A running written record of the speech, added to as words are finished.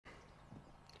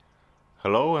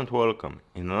Hello and welcome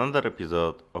in another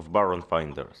episode of Baron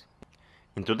Finders.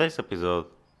 In today's episode,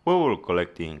 we will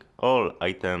collecting all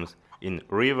items in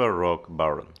River Rock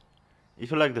Baron. If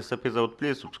you like this episode,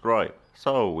 please subscribe.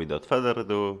 So, without further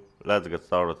ado, let's get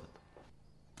started.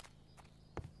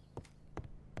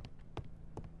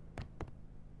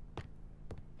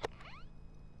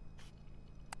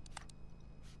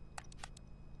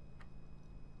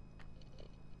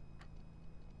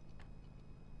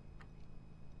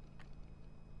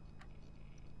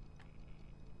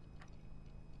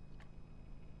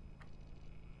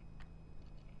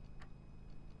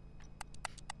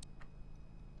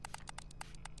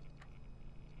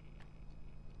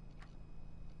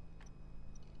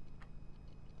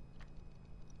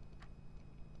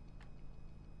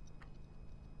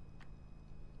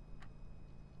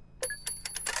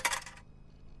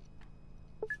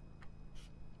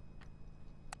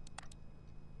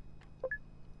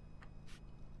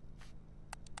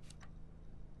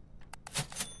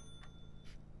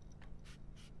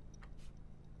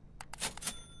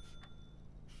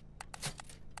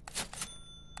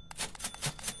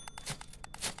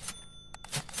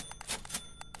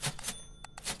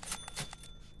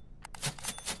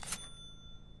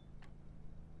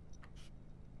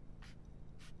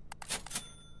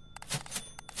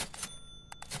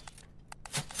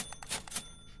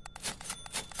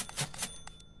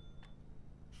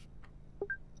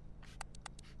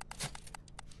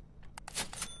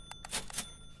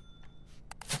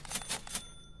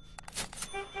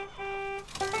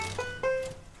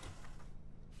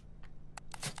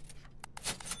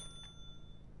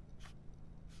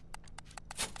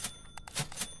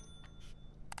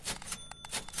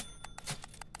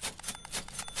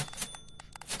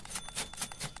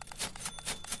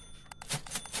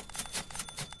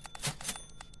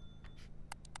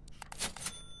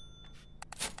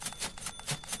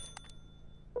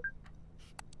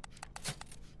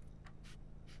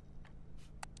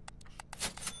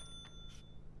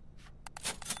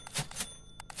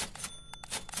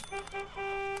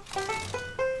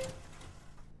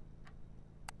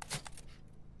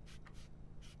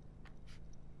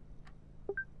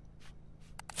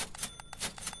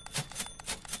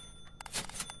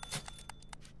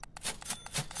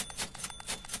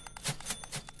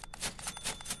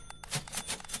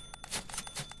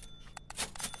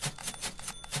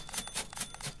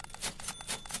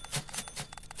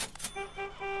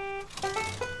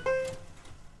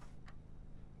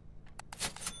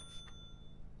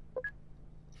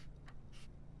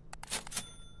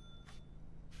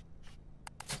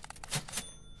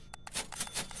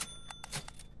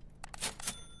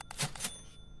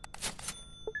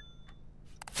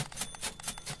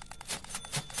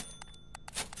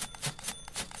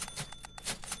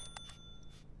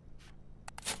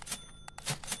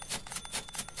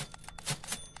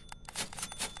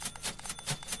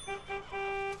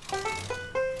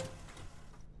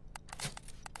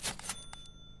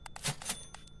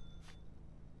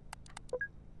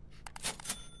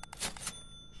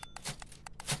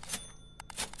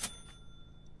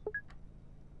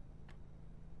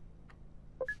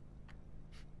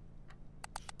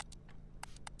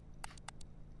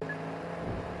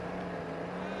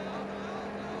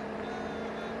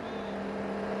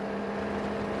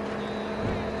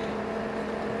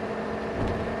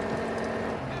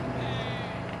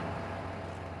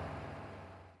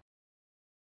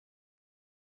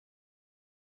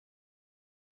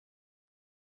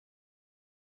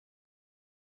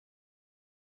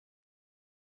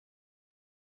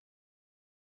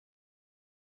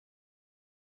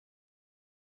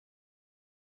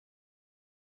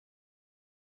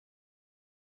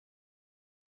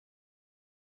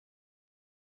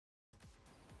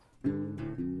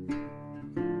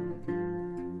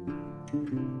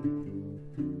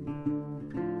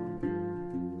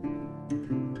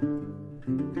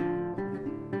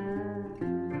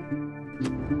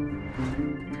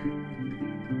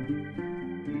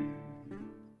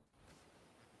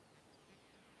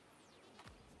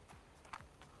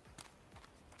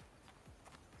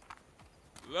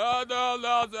 La la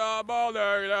la la la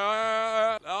la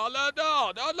la la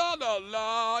la la la la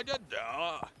la ya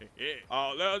da.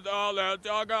 Let's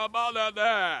talk about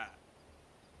that.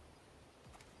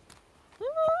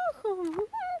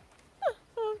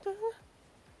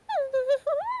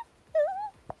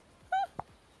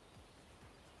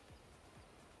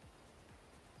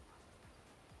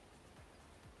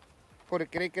 Kore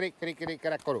kere kere kere kere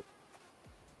kara koro.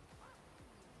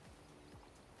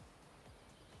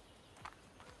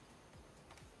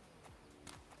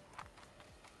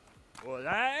 Well,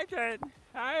 I can.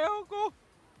 Hi, Uncle.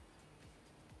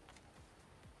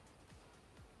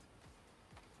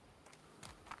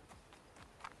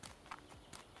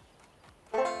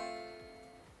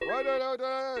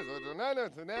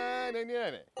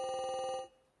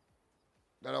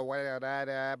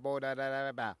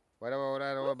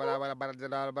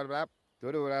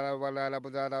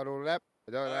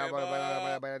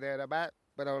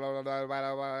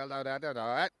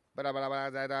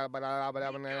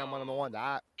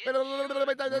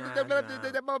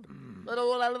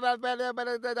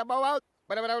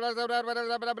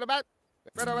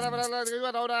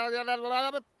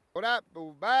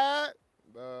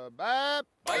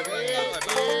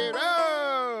 Zero!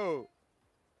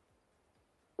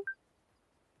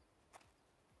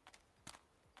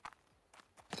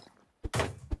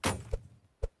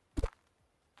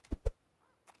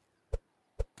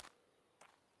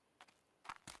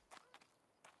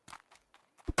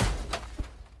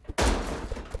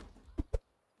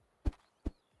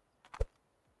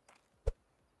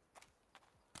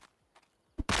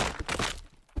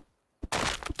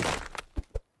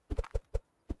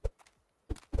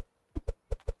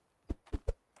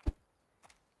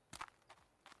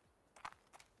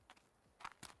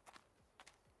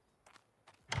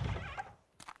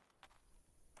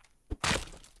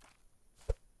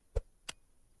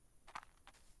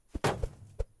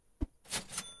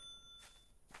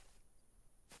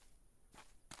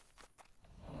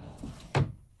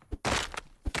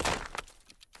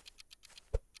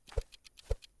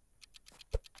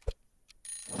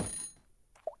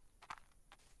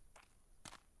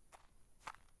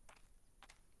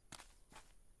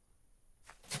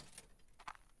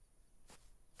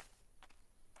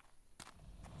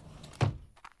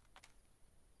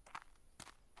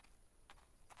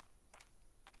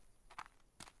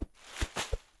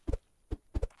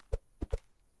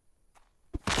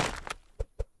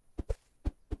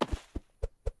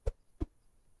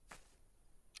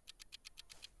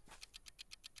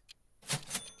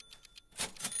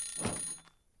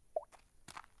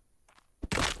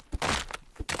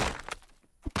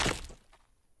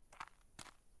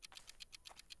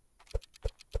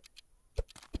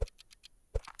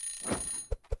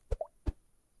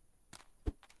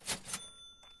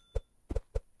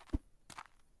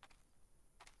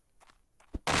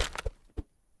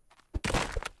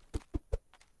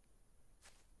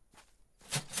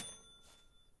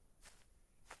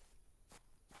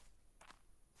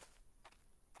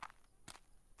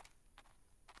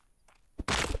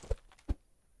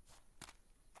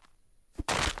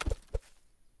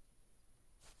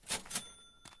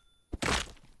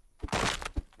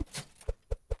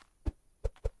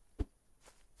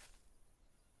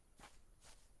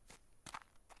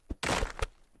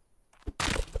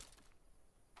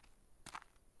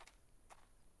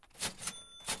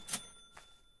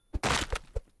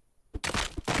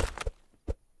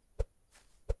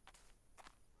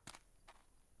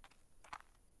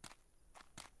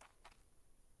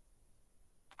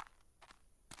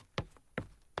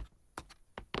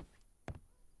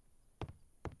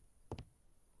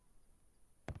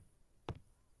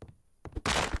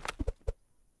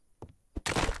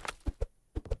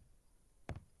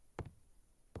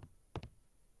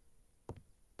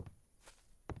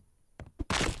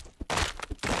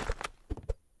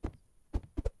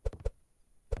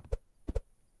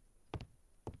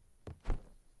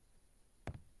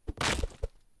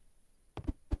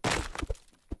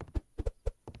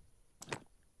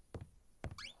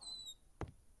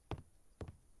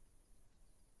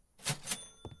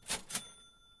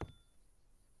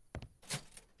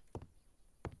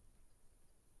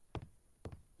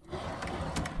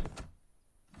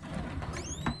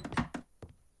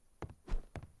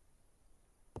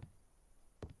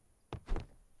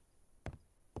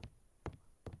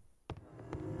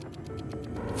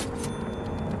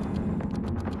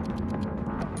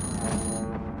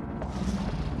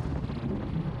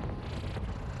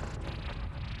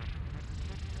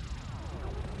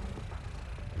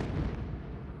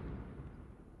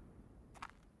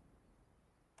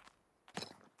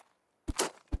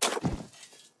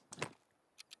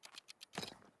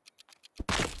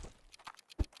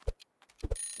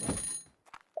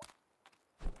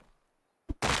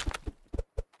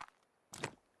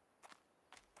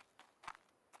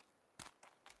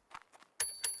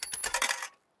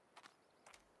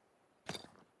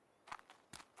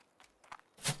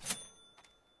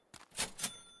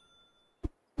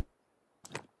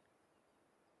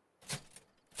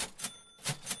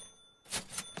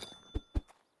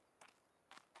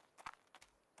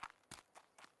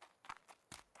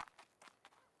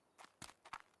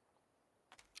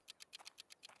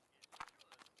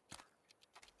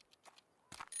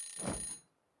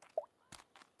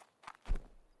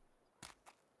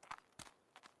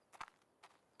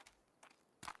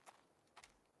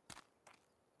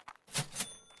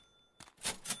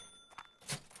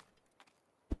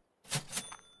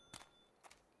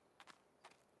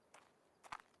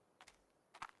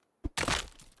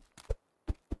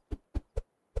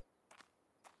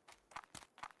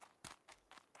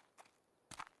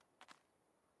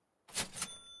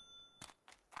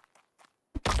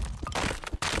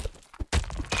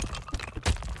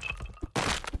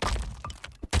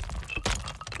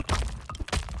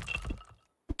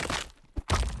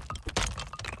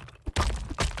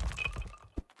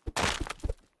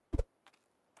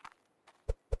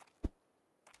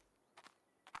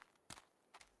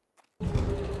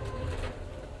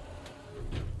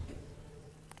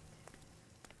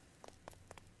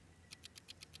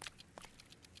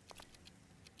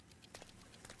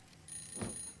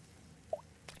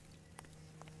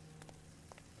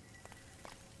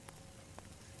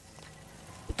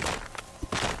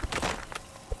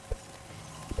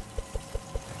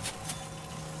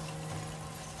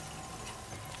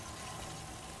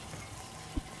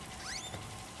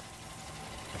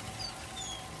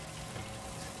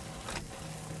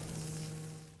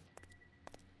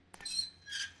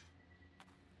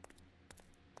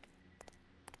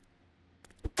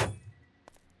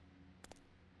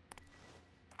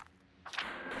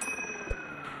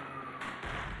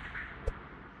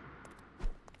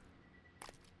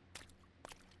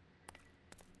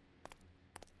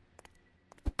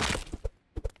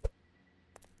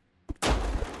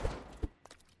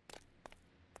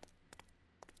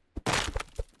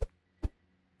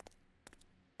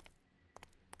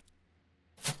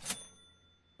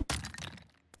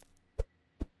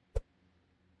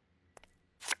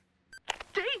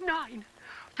 9.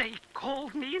 They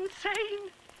called me insane.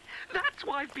 That's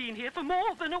why I've been here for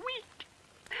more than a week.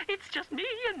 It's just me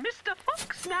and Mr.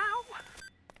 Fox now.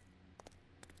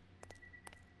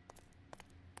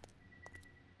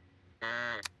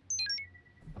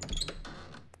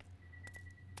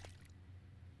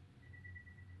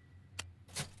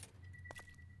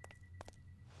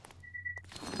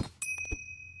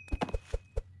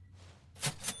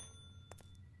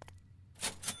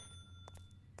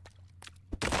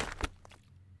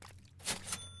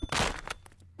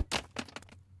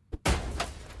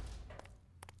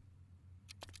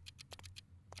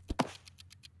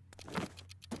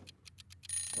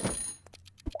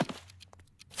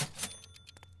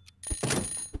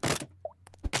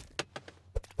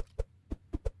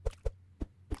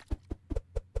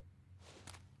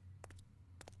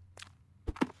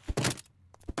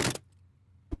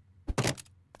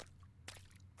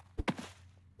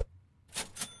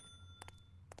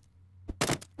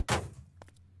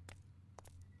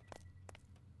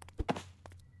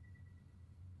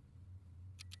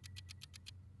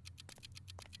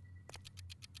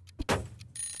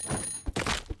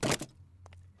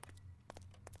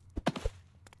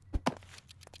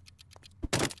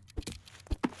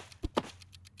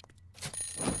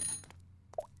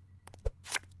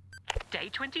 Day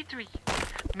 23.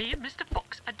 Me and Mr.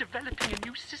 Fox are developing a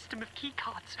new system of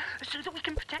keycards so that we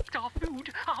can protect our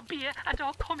food, our beer, and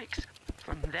our comics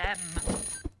from them.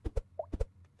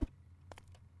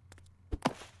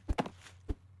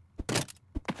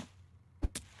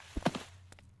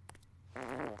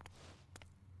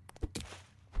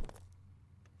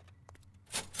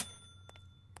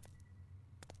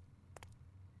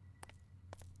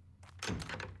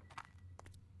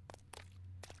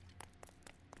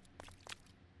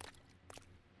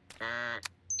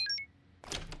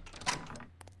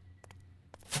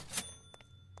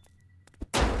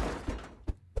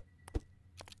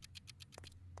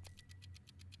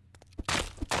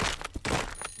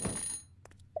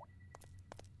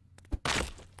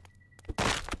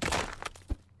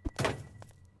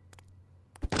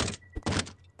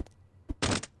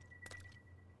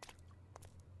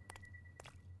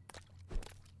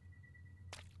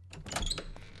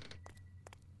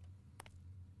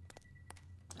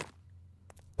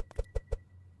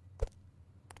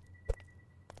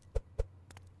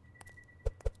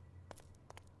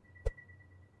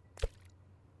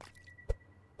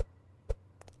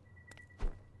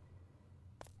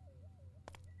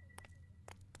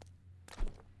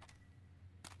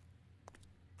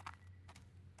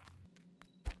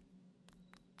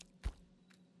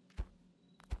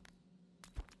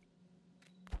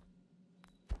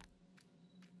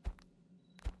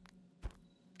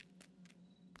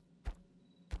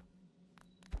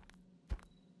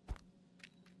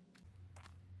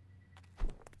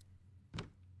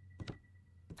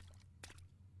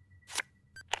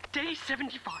 Day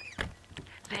 75.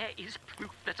 There is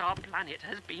proof that our planet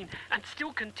has been and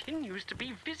still continues to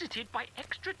be visited by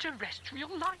extraterrestrial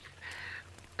life.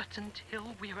 But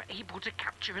until we are able to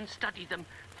capture and study them,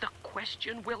 the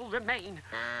question will remain.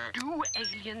 Do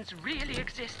aliens really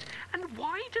exist? And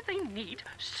why do they need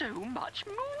so much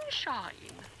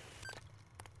moonshine?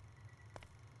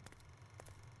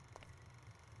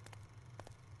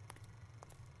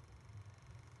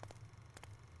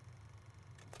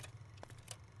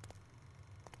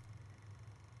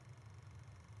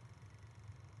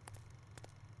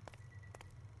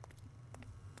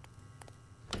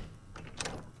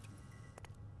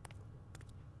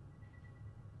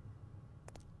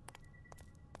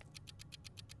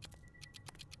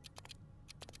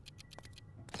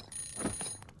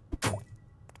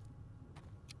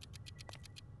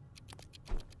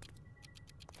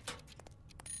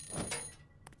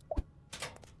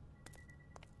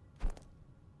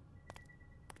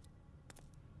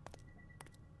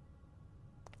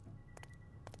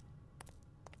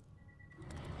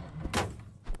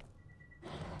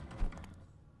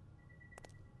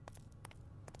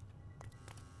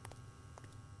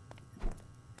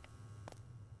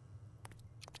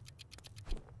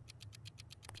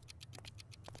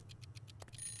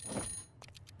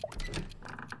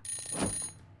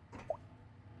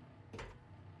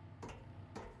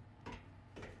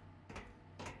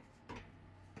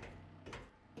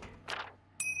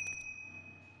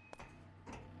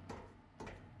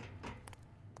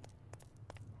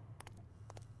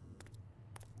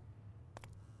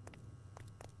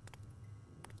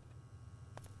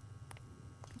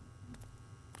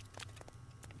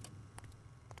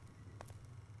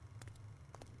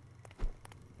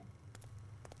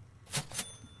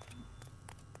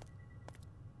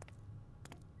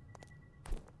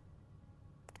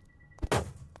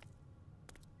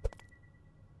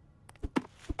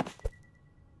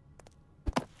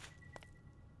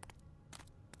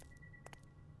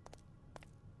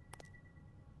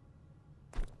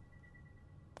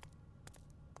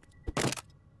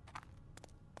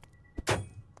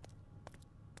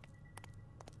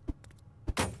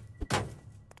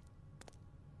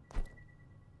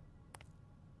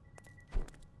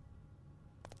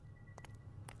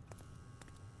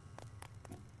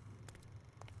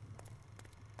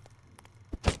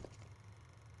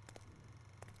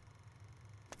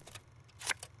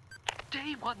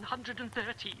 Day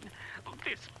 113.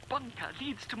 This bunker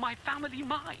leads to my family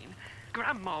mine.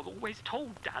 Grandma always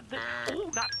told Dad that all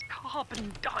that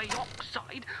carbon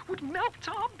dioxide would melt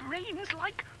our brains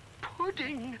like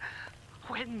pudding.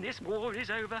 When this war is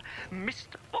over,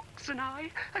 Mr. Fox and I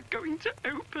are going to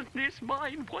open this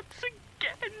mine once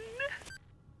again.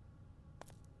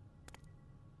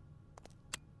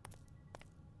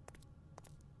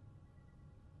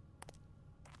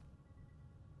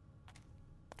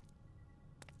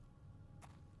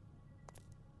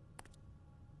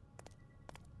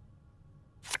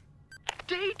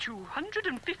 Day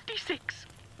 256.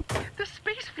 The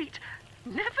space fleet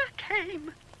never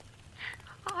came.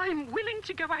 I'm willing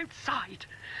to go outside,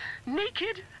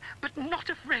 naked but not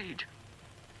afraid.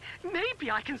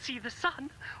 Maybe I can see the sun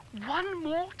one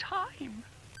more time.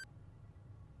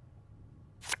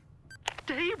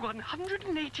 Day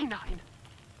 189.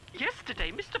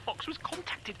 Yesterday, Mr. Fox was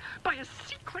contacted by a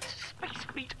secret space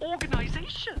fleet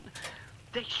organization.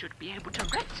 They should be able to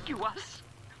rescue us.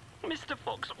 Mr.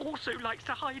 Fox also likes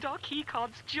to hide our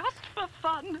keycards just for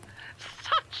fun.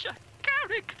 Such a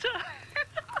character!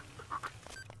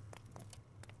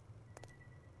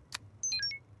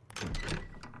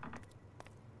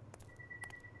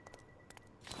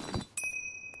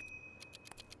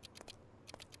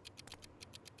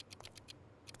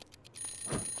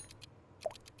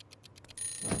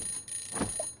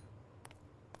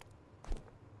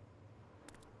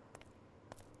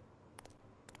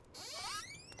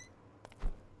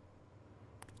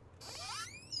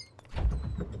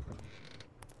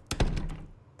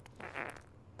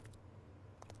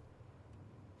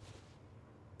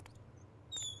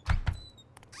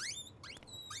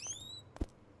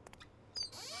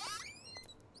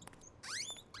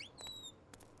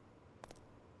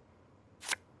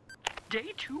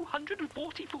 Day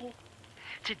 244.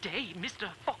 Today, Mr.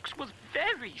 Fox was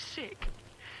very sick.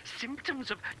 Symptoms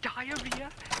of diarrhea,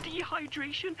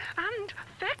 dehydration, and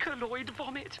fecaloid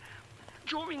vomit.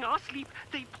 During our sleep,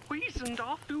 they poisoned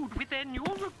our food with their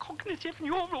neurocognitive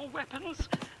neural weapons.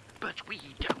 But we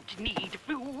don't need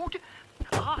food.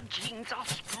 Our genes are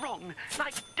strong,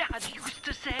 like Dad used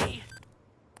to say.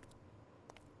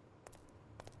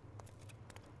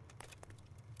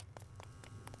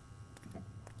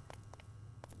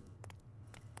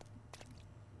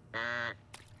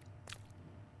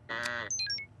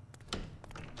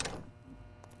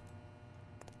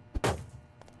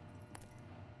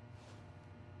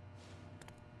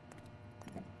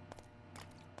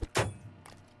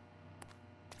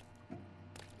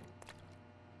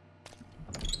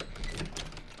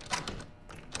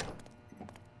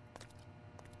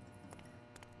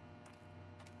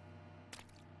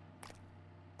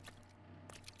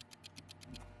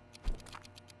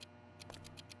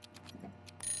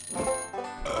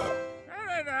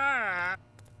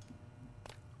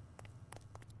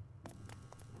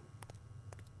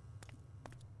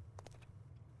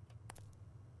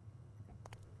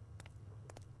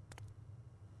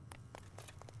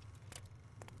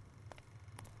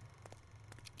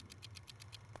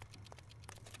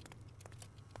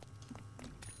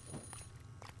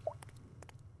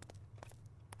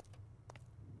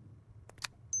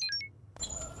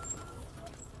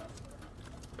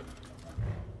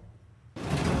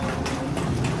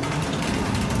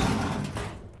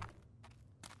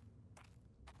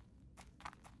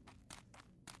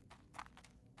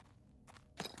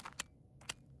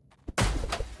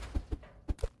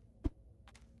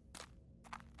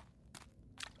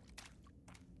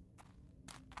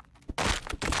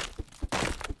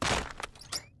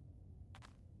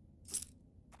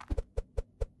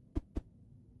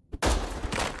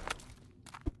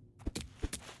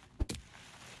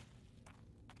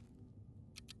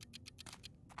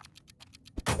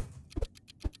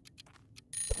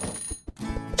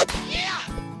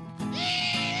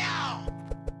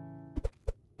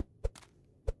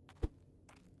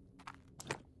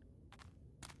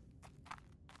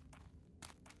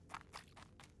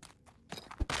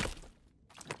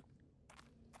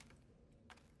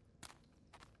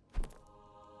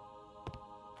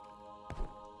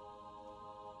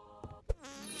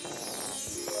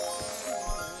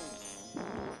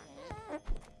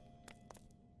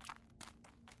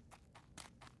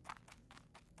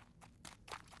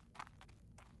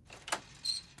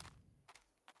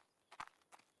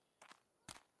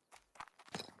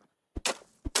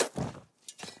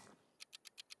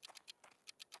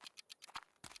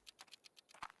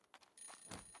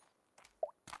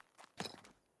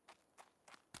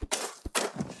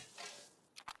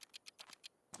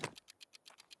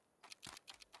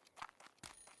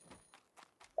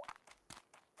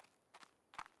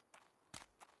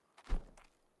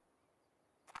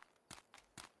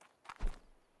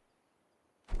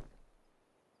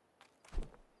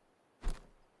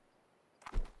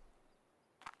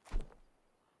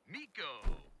 go.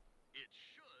 It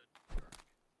should work.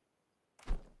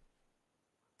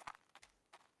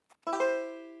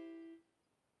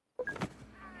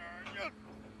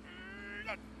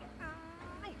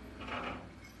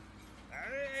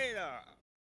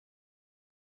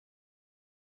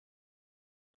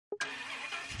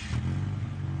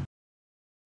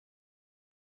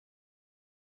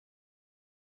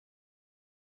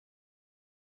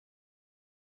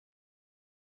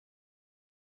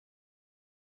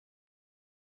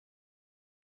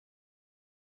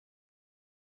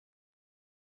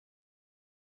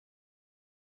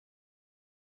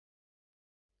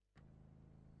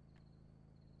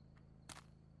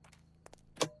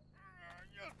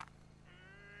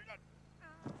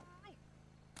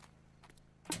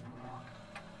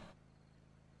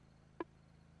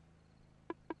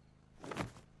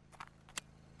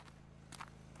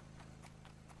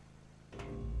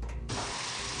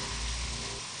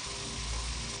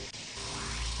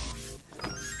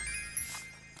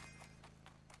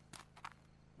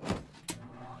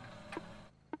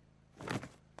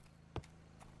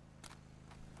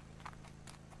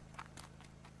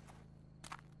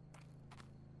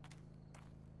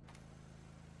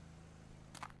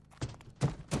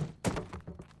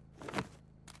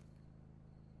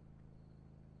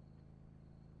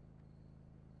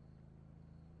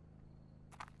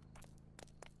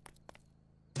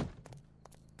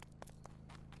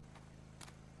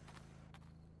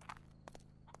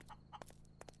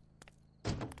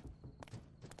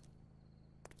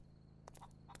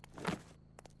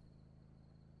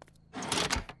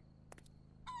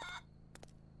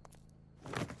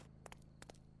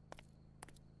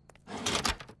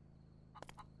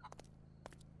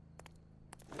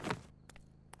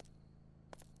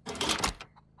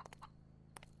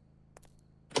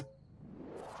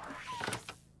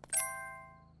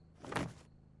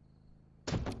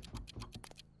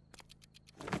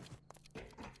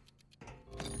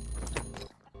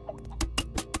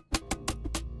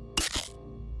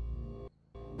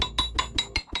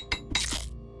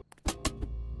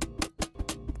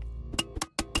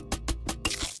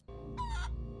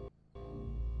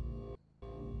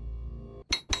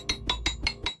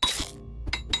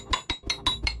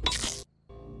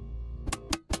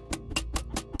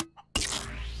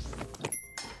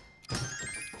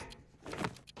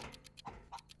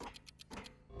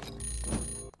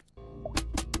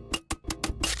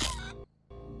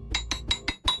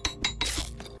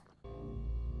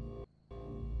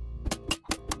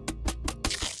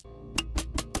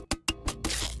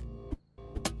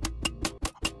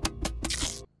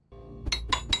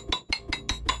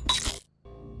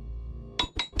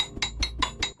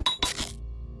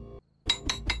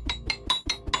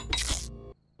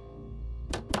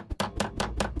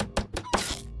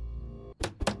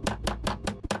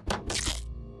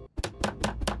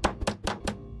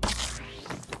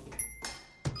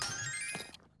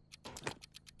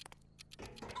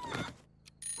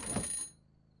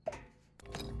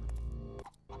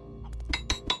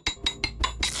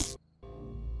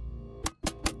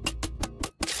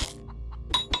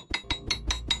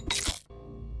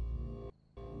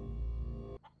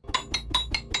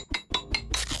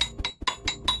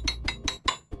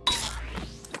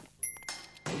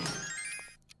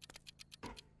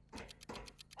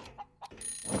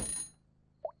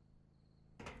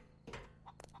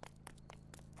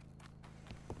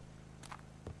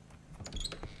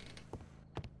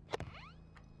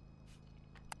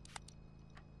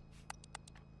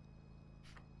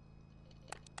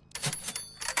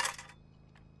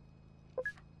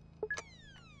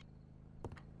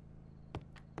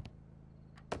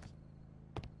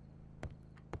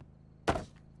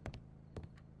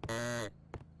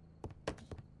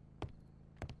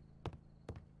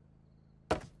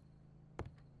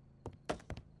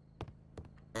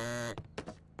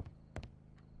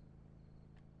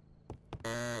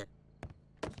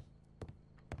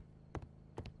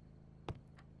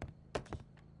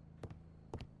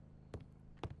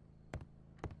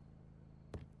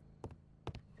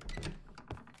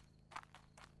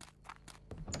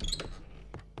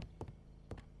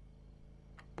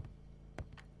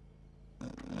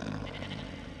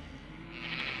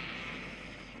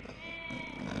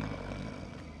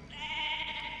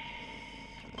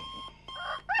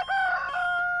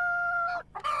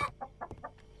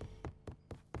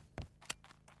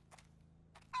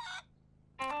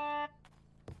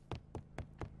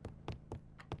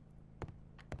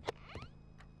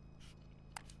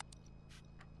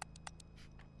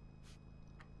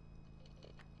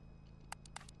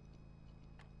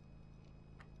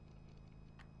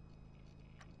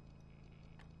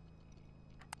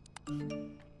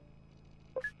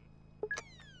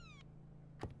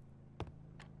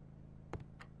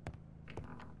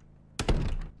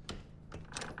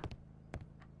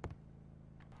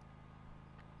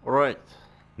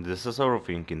 This is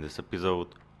everything in this episode,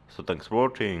 so thanks for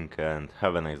watching and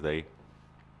have a nice day.